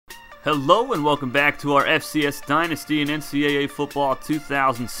Hello and welcome back to our FCS Dynasty and NCAA Football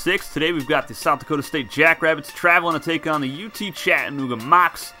 2006. Today we've got the South Dakota State Jackrabbits traveling to take on the UT Chattanooga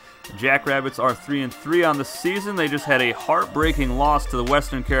Mocs. The Jackrabbits are 3-3 on the season. They just had a heartbreaking loss to the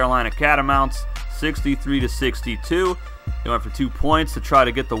Western Carolina Catamounts, 63-62. They went for 2 points to try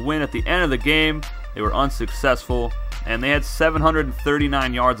to get the win at the end of the game. They were unsuccessful, and they had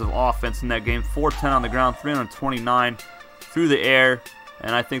 739 yards of offense in that game, 410 on the ground, 329 through the air.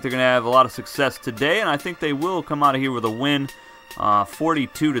 And I think they're going to have a lot of success today, and I think they will come out of here with a win,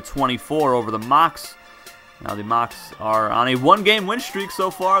 42-24 over the Mocs. Now the Mocs are on a one-game win streak so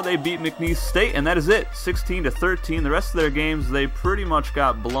far. They beat McNeese State, and that is it, 16-13. The rest of their games, they pretty much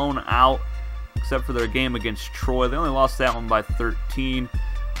got blown out, except for their game against Troy. They only lost that one by 13.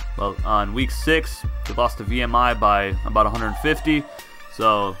 Well, on week 6, they lost to VMI by about 150.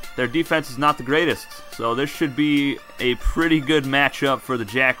 So their defense is not the greatest. So this should be a pretty good matchup for the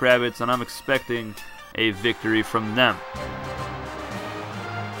Jackrabbits, and I'm expecting a victory from them.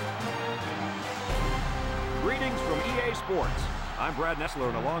 Greetings from EA Sports. I'm Brad Nessler,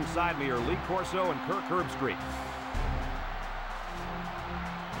 and alongside me are Lee Corso and Kirk Herbstreit.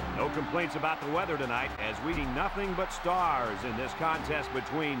 No complaints about the weather tonight, as we see nothing but stars in this contest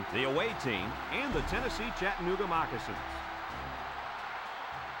between the away team and the Tennessee Chattanooga Moccasins.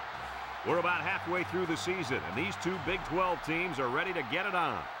 We're about halfway through the season, and these two Big 12 teams are ready to get it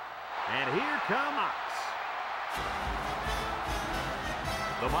on. And here come Mocs.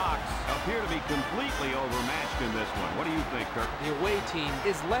 The Mocs appear to be completely overmatched in this one. What do you think, Kirk? The away team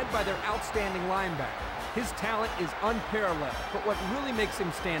is led by their outstanding linebacker. His talent is unparalleled, but what really makes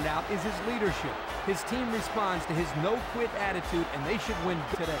him stand out is his leadership. His team responds to his no-quit attitude, and they should win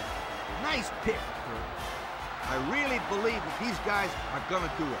today. Nice pick, Kirk. I really believe that these guys are going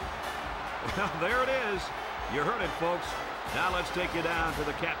to do it. Well, there it is. You heard it, folks. Now let's take you down to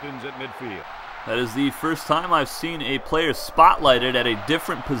the captains at midfield. That is the first time I've seen a player spotlighted at a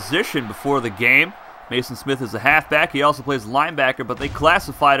different position before the game. Mason Smith is a halfback. He also plays linebacker, but they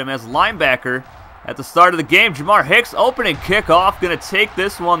classified him as linebacker at the start of the game. Jamar Hicks, opening kickoff, going to take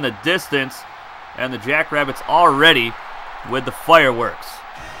this one the distance. And the Jackrabbits already with the fireworks.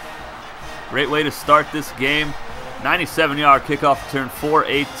 Great way to start this game. 97-yard kickoff return for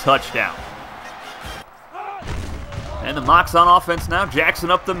a touchdown. And the Mocs on offense now. Jackson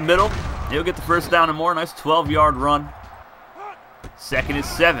up the middle. He'll get the first down and more. Nice 12-yard run. Second is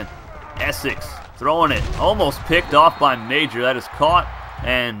 7. Essex throwing it. Almost picked off by Major. That is caught.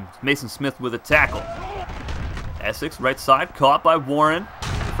 And Mason Smith with a tackle. Essex right side. Caught by Warren.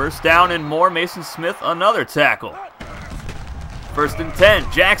 First down and more. Mason Smith another tackle. First and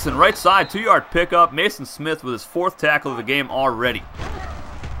 10. Jackson right side. 2-yard pickup. Mason Smith with his 4th tackle of the game already.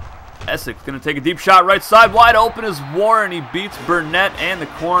 Essex going to take a deep shot right side. Wide open is Warren. He beats Burnett and the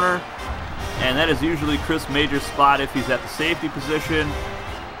corner. And that is usually Chris Major's spot if he's at the safety position.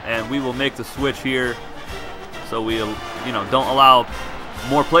 And we will make the switch here so we don't allow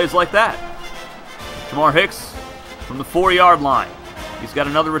more plays like that. Jamar Hicks from the 4-yard line. He's got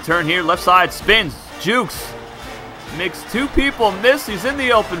another return here. Left side spins. Jukes. Makes 2 people miss. He's in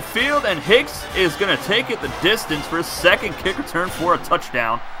the open field. And Hicks is going to take it the distance for his second kick return for a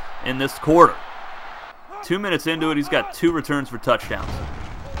touchdown in this quarter. 2 minutes into it, he's got 2 returns for touchdowns.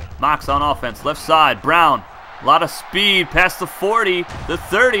 Mocs on offense, left side, Brown. A lot of speed past the 40, the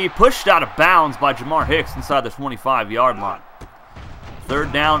 30, pushed out of bounds by Jamar Hicks inside the 25-yard line.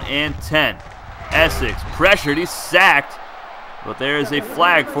 3rd down and 10. Essex pressured, he's sacked, but there is a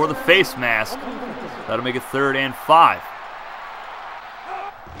flag for the face mask. That'll make it 3rd and 5.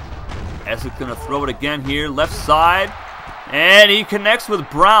 Essex gonna throw it again here, left side. And he connects with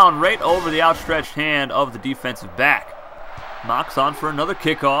Brown right over the outstretched hand of the defensive back. Mocs on for another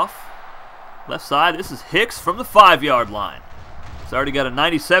kickoff. Left side, this is Hicks from the 5-yard line. He's already got a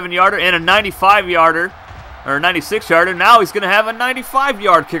 97-yarder and a 95-yarder, or a 96-yarder. Now he's going to have a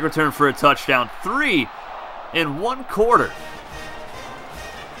 95-yard kick return for a touchdown. 3 in 1 quarter.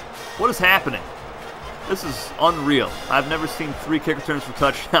 What is happening? This is unreal. I've never seen 3 kick returns for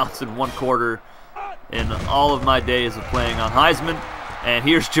touchdowns in 1 quarter in all of my days of playing on Heisman. And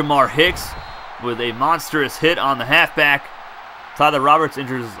here's Jamar Hicks with a monstrous hit on the halfback. Tyler Roberts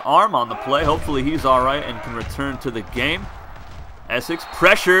injures his arm on the play. Hopefully he's all right and can return to the game. Essex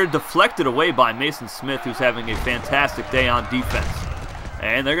pressure deflected away by Mason Smith, who's having a fantastic day on defense.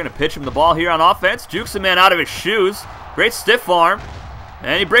 And they're going to pitch him the ball here on offense. Jukes a man out of his shoes. Great stiff arm.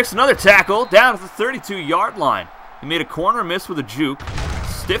 And he breaks another tackle down at the 32-yard line. He made a corner miss with a juke.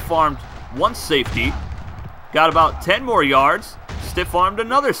 Stiff-armed one safety. Got about 10 more yards. Stiff-armed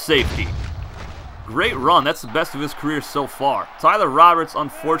another safety. Great run. That's the best of his career so far. Tyler Roberts,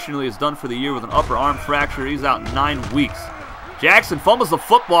 unfortunately, is done for the year with an upper arm fracture. He's out 9 weeks. Jackson fumbles the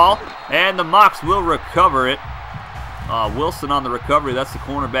football, and the Mocs will recover it. Wilson on the recovery. That's the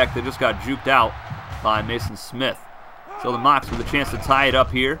cornerback that just got juked out by Mason Smith. So the Mocs with a chance to tie it up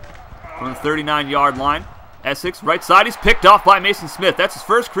here from the 39-yard line. Essex, right side. He's picked off by Mason Smith. That's his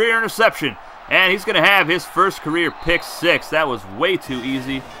first career interception. And he's going to have his first career pick six. That was way too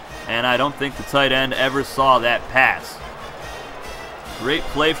easy. And I don't think the tight end ever saw that pass. Great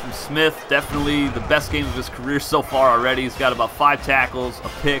play from Smith. Definitely the best game of his career so far already. He's got about 5 tackles, a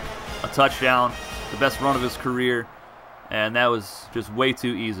pick, a touchdown. The best run of his career. And that was just way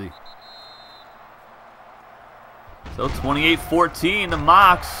too easy. So 28-14, the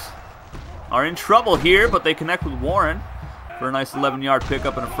Mocs are in trouble here, but they connect with Warren for a nice 11-yard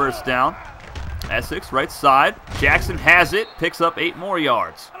pickup and a first down. Essex, right side. Jackson has it, picks up 8 more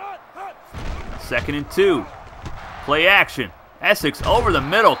yards. 2nd and 2. Play action. Essex over the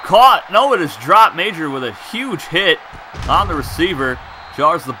middle, caught. No, it is dropped. Major with a huge hit on the receiver.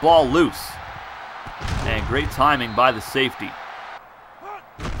 Jars the ball loose. And great timing by the safety.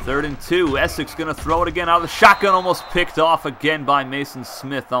 3rd and 2. Essex going to throw it again out of the shotgun. Almost picked off again by Mason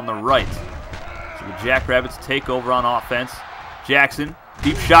Smith on the right. So the Jackrabbits take over on offense. Jackson,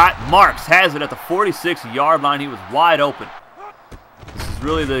 deep shot. Marks has it at the 46-yard line. He was wide open. This is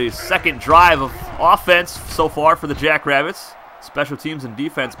really the second drive of offense so far for the Jackrabbits. Special teams and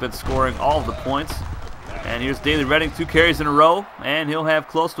defense been scoring all of the points. And here's Daly Redding, 2 carries in a row, and he'll have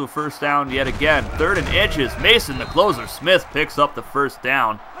close to a first down yet again. 3rd and inches. Mason, the closer. Smith picks up the first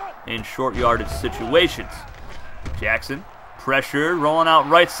down in short yardage situations. Jackson, pressured, rolling out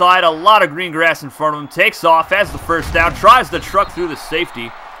right side. A lot of green grass in front of him. Takes off, has the first down, tries to truck through the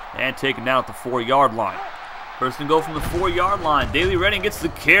safety, and taken down at the 4-yard line. First and goal from the 4-yard line. Daly Redding gets the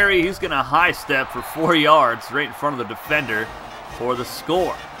carry. He's going to high step for 4 yards right in front of the defender for the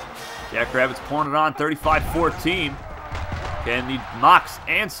score. Jackrabbits pouring it on, 35-14. Can the Mocs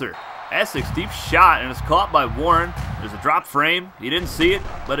answer? Essex, deep shot, and it's caught by Warren. There's a drop frame. He didn't see it,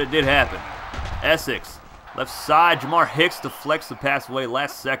 but it did happen. Essex, left side. Jamar Hicks deflects the pass away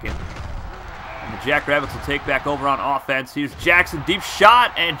last second. And the Jackrabbits will take back over on offense. Here's Jackson, deep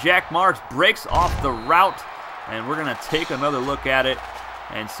shot, and Jack Marks breaks off the route. And we're going to take another look at it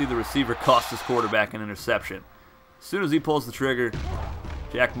and see the receiver cost his quarterback an interception. As soon as he pulls the trigger,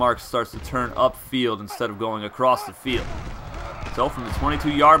 Jack Marks starts to turn upfield instead of going across the field. So from the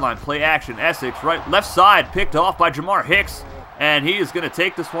 22-yard line, play action. Essex, right, left side, picked off by Jamar Hicks. And he is going to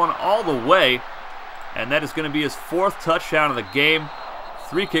take this one all the way. And that is going to be his 4th touchdown of the game.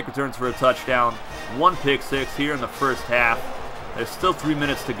 3 kick returns for a touchdown. 1 pick six here in the first half. There's still 3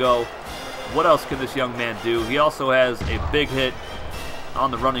 minutes to go. What else can this young man do? He also has a big hit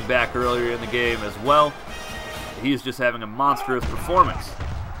on the running back earlier in the game as well. He is just having a monstrous performance.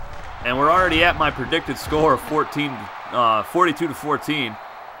 And we're already at my predicted score of 42-14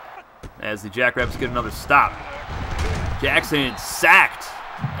 as the Jackrabbits get another stop. Jackson sacked,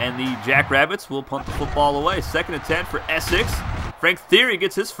 and the Jackrabbits will punt the football away. 2nd and 10 for Essex. Frank Theory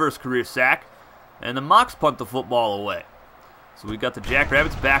gets his first career sack, and the Mocs punt the football away. So we got the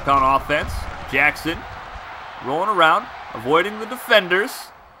Jackrabbits back on offense. Jackson rolling around, avoiding the defenders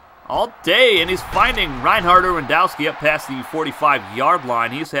all day, and he's finding Reinhard Irwindowski up past the 45-yard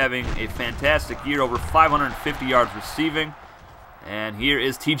line. He's having a fantastic year, over 550 yards receiving. And here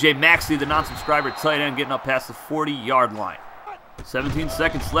is TJ Maxey, the non-subscriber tight end, getting up past the 40-yard line. 17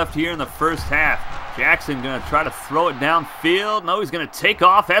 seconds left here in the first half. Jackson going to try to throw it downfield. No, he's going to take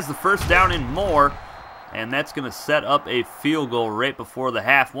off, has the first down and more. And that's going to set up a field goal right before the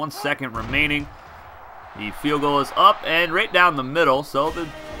half. 1 second remaining. The field goal is up and right down the middle. So the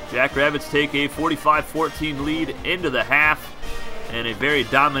Jackrabbits take a 45-14 lead into the half. And a very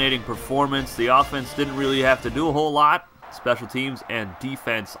dominating performance. The offense didn't really have to do a whole lot. Special teams and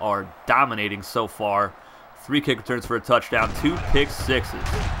defense are dominating so far. 3 kick returns for a touchdown, 2 pick sixes.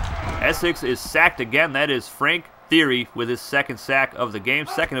 Essex is sacked again. That is Frank Theory with his 2nd sack of the game,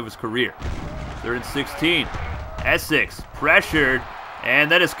 2nd of his career. 3rd and 16. Essex pressured,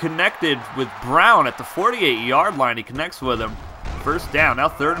 and that is connected with Brown at the 48-yard line. He connects with him. First down, now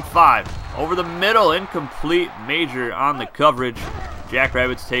 3rd and 5. Over the middle, incomplete. Major on the coverage.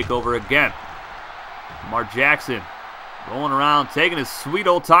 Jackrabbits take over again. Lamar Jackson rolling around, taking his sweet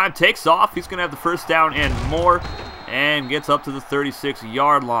old time, takes off. He's going to have the first down and more, and gets up to the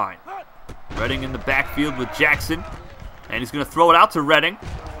 36-yard line. Redding in the backfield with Jackson, and he's going to throw it out to Redding,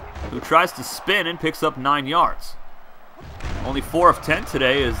 who tries to spin and picks up 9 yards. Only 4 of 10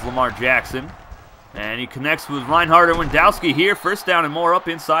 today is Lamar Jackson. And he connects with Reinhardt and Wendowski here. First down and more up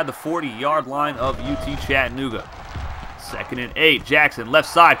inside the 40-yard line of UT Chattanooga. 2nd and 8. Jackson left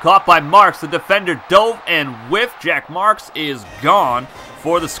side caught by Marks. The defender dove and whiffed. Jack Marks is gone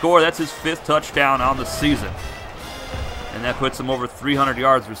for the score. That's his 5th touchdown on the season. And that puts him over 300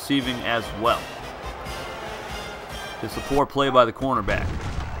 yards receiving as well. It's a poor play by the cornerback.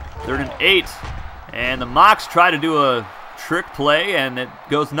 3rd and 8. And the Mocs try to do a trick play, and it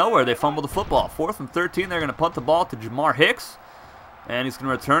goes nowhere. They fumble the football. 4th and 13. They're going to punt the ball to Jamar Hicks. And he's going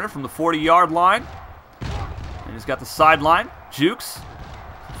to return it from the 40-yard line. And he's got the sideline. Jukes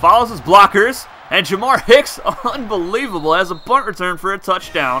follows his blockers. And Jamar Hicks, unbelievable, has a punt return for a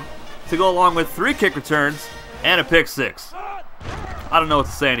touchdown to go along with 3 kick returns and a pick 6. I don't know what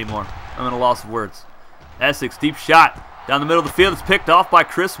to say anymore. I'm at a loss of words. Essex, deep shot down the middle of the field. It's picked off by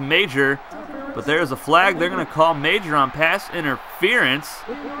Chris Major. But there's a flag. They're going to call Major on pass interference.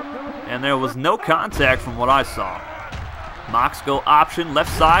 And there was no contact from what I saw. Mocs go option,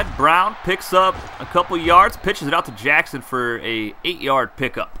 left side. Brown picks up a couple yards, pitches it out to Jackson for a 8-yard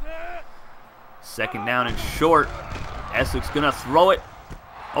pickup. 2nd down and short. Essex going to throw it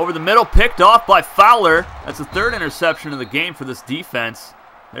over the middle, picked off by Fowler. That's the 3rd interception of the game for this defense.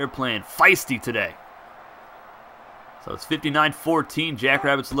 They're playing feisty today. So it's 59-14.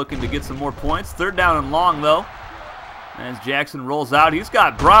 Jackrabbits looking to get some more points. 3rd down and long, though. As Jackson rolls out, he's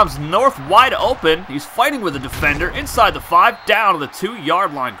got Brahms North wide open. He's fighting with a defender inside the 5, down to the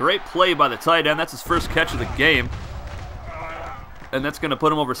 2-yard line. Great play by the tight end. That's his first catch of the game. And that's going to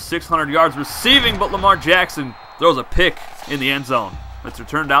put him over 600 yards receiving, but Lamar Jackson throws a pick in the end zone. It's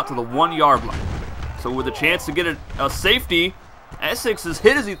returned out to the 1-yard line. So with a chance to get a safety, Essex is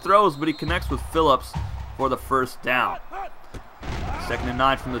hit as he throws, but he connects with Phillips for the first down. 2nd and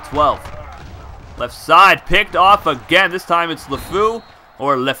 9 from the 12. Left side, picked off again. This time it's LeFou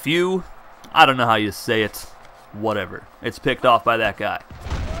or LeFou. I don't know how you say it. Whatever. It's picked off by that guy.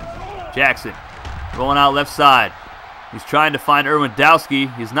 Jackson rolling out left side. He's trying to find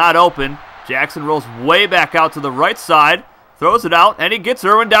Irwindowski. He's not open. Jackson rolls way back out to the right side. Throws it out, and he gets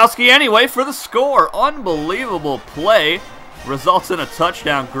Irwindowski anyway for the score. Unbelievable play. Results in a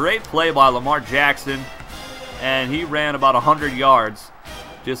touchdown. Great play by Lamar Jackson. And he ran about 100 yards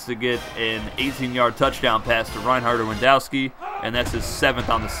just to get an 18-yard touchdown pass to Reinhardt Irwindowski, and that's his 7th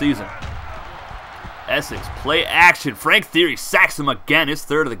on the season. Essex, play action. Frank Theory sacks him again, his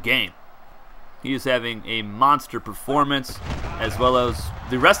 3rd of the game. He is having a monster performance, as well as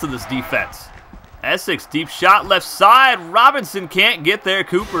the rest of this defense. Essex, deep shot left side. Robinson can't get there.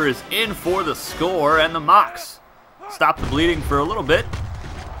 Cooper is in for the score, and the Mocs stop the bleeding for a little bit.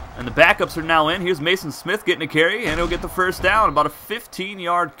 And the backups are now in. Here's Mason Smith getting a carry, and he'll get the first down. About a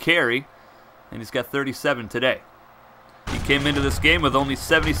 15-yard carry, and he's got 37 today. He came into this game with only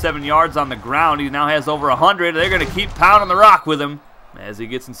 77 yards on the ground. He now has over 100. They're going to keep pounding the rock with him as he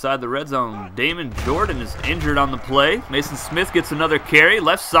gets inside the red zone. Damon Jordan is injured on the play. Mason Smith gets another carry,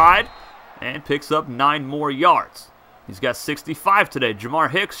 left side, and picks up 9 more yards. He's got 65 today. Jamar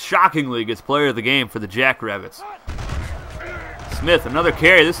Hicks shockingly gets player of the game for the Jackrabbits. Smith, another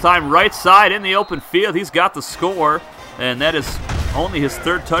carry, this time right side in the open field. He's got the score, and that is only his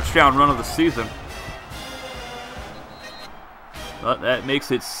 3rd touchdown run of the season. But that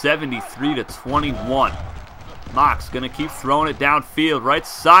makes it 73-21. Mocs going to keep throwing it downfield. Right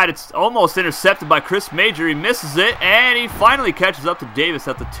side, it's almost intercepted by Chris Major. He misses it, and he finally catches up to Davis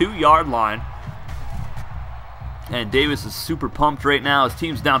at the 2-yard line. And Davis is super pumped right now. His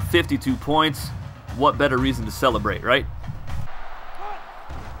team's down 52 points. What better reason to celebrate, right?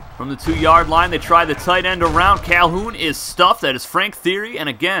 From the 2-yard line, they try the tight end around. Calhoun is stuffed. That is Frank Theory. And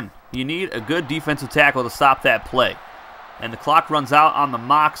again, you need a good defensive tackle to stop that play. And the clock runs out on the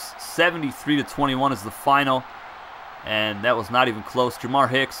Mocs. 73-21 is the final. And that was not even close. Jamar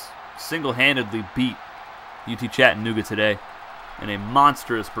Hicks single-handedly beat UT Chattanooga today in a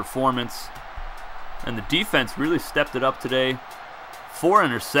monstrous performance. And the defense really stepped it up today. 4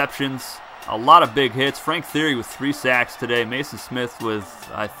 interceptions. A lot of big hits. Frank Theory with 3 sacks today. Mason Smith with,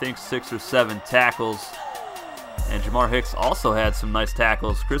 I think, 6 or 7 tackles. And Jamar Hicks also had some nice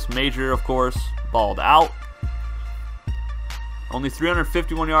tackles. Chris Major, of course, balled out. Only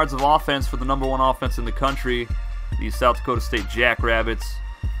 351 yards of offense for the #1 offense in the country, the South Dakota State Jackrabbits.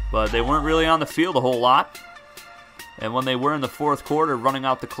 But they weren't really on the field a whole lot. And when they were in the 4th quarter running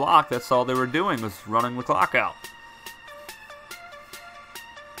out the clock, that's all they were doing was running the clock out.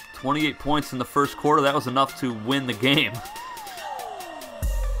 28 points in the 1st quarter. That was enough to win the game.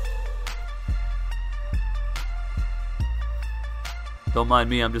 Don't mind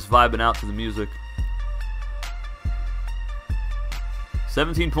me, I'm just vibing out to the music.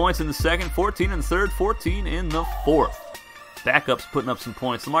 17 points in the second, 14 in the third, 14 in the fourth. Backups putting up some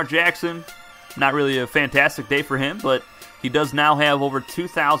points. Lamar Jackson, not really a fantastic day for him, but he does now have over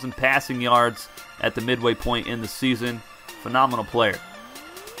 2,000 passing yards at the midway point in the season. Phenomenal player.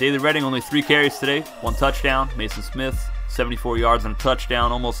 Daily Redding, only 3 carries today, 1 touchdown. Mason Smith, 74 yards and a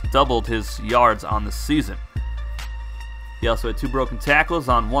touchdown, almost doubled his yards on the season. He also had 2 broken tackles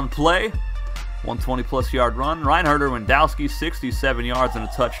on 1 play, 120-plus yard run. Reinhard Irwindowski, 67 yards and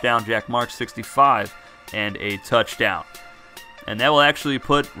a touchdown. Jack Marks, 65 and a touchdown. And that will actually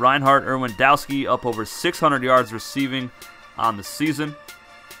put Reinhard Irwindowski up over 600 yards receiving on the season.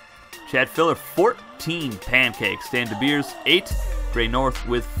 Chad Filler, 14 pancakes. Dan DeBeers, 8. Gray North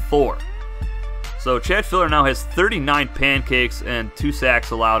with 4. So Chad Filler now has 39 pancakes and 2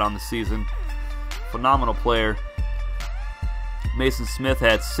 sacks allowed on the season. Phenomenal player. Mason Smith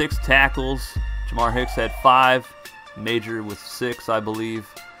had 6 tackles. Jamar Hicks had 5. Major with 6, I believe.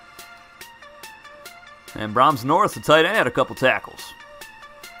 And Brahms North, the tight end, had a couple tackles.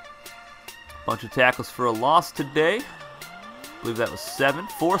 Bunch of tackles for a loss today. I believe that was 7.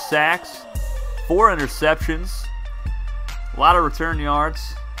 4 sacks, 4 interceptions, a lot of return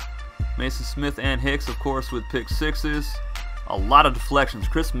yards. Mason Smith and Hicks, of course, with pick 6s. A lot of deflections.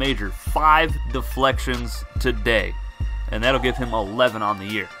 Chris Major, 5 deflections today. And that'll give him 11 on the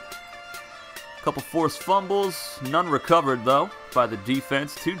year. A couple forced fumbles, none recovered, though, by the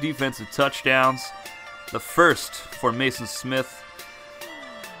defense. 2 defensive touchdowns. The first for Mason Smith.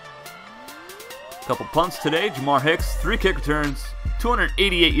 A couple punts today. Jamar Hicks, 3 kick returns,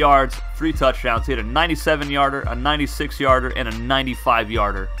 288 yards, 3 touchdowns. He had a 97-yarder, a 96-yarder, and a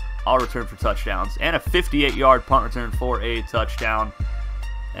 95-yarder. All returned for touchdowns. And a 58-yard punt return for a touchdown.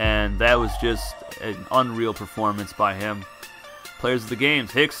 And that was just an unreal performance by him. Players of the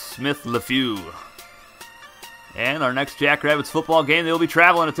games, Hicks, Smith, LeFew. And our next Jackrabbits football game, they'll be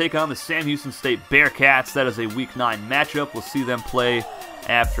traveling to take on the Sam Houston State Bearcats. That is a Week 9 matchup. We'll see them play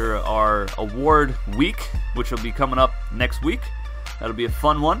after our award week, which will be coming up next week. That'll be a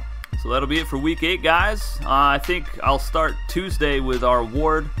fun one. So that'll be it for Week 8, guys. I think I'll start Tuesday with our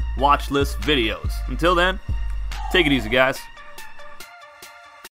award watch list videos. Until then, take it easy, guys.